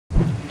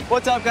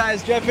What's up,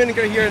 guys? Jeff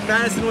Vinokur here in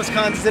Madison,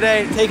 Wisconsin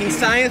today, taking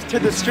science to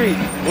the street.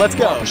 Let's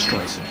go.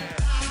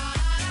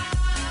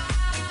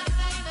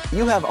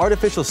 You have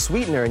artificial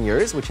sweetener in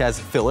yours, which has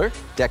filler,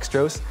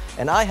 dextrose,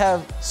 and I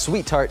have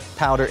sweet tart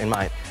powder in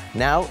mine.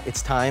 Now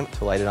it's time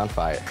to light it on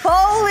fire.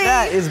 Holy!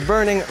 That is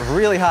burning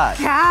really hot.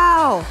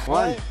 Cow!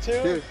 1,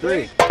 2,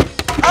 3.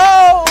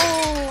 Oh!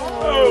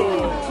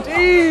 Oh!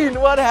 Dean,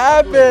 what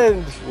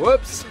happened?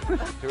 Whoops. Here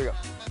we go.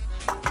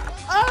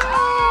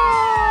 Oh!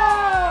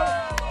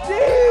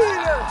 Dean!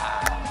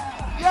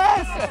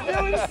 Yes!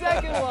 Doing the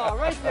second law,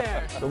 right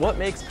there. So what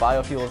makes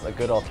biofuels a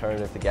good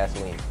alternative to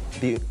gasoline?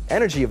 The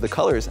energy of the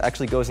colors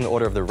actually goes in the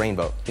order of the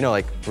rainbow. You know,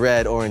 like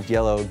red, orange,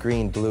 yellow,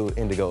 green, blue,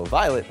 indigo,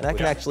 violet, and that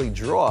can actually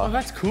draw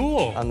that's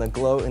cool. on the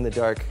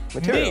glow-in-the-dark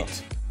material.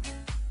 Neat.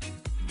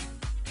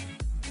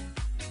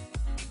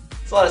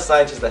 There's a lot of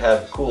scientists that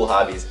have cool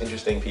hobbies,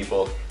 interesting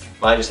people.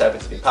 Mine just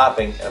happens to be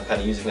popping, and I'm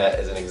kind of using that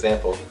as an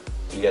example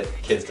to get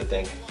kids to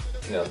think,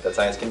 you know, that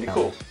science can be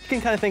cool. You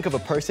can kind of think of a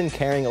person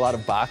carrying a lot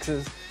of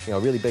boxes, you know,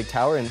 a really big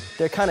tower, and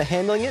they're kind of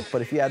handling it,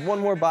 but if you add one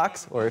more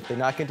box, or if they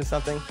knock into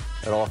something,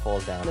 it all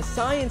falls down. The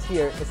science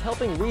here is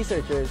helping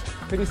researchers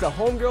produce a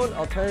homegrown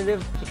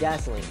alternative to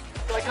gasoline.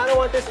 So I kind of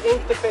want this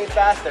ink to fade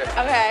faster.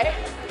 Okay.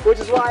 Which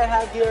is why I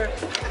have here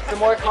some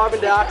more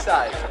carbon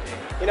dioxide.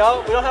 You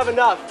know, we don't have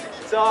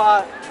enough, so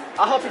I'll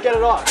help you get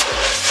it off.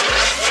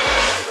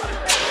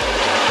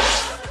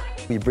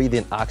 We breathe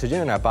in oxygen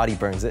and our body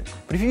burns it.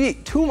 But if you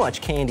eat too much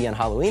candy on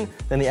Halloween,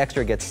 then the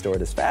extra gets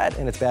stored as fat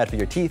and it's bad for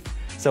your teeth.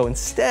 So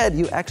instead,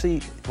 you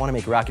actually want to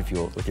make rocket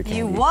fuel with your candy.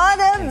 You want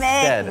to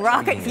make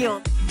rocket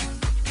fuel.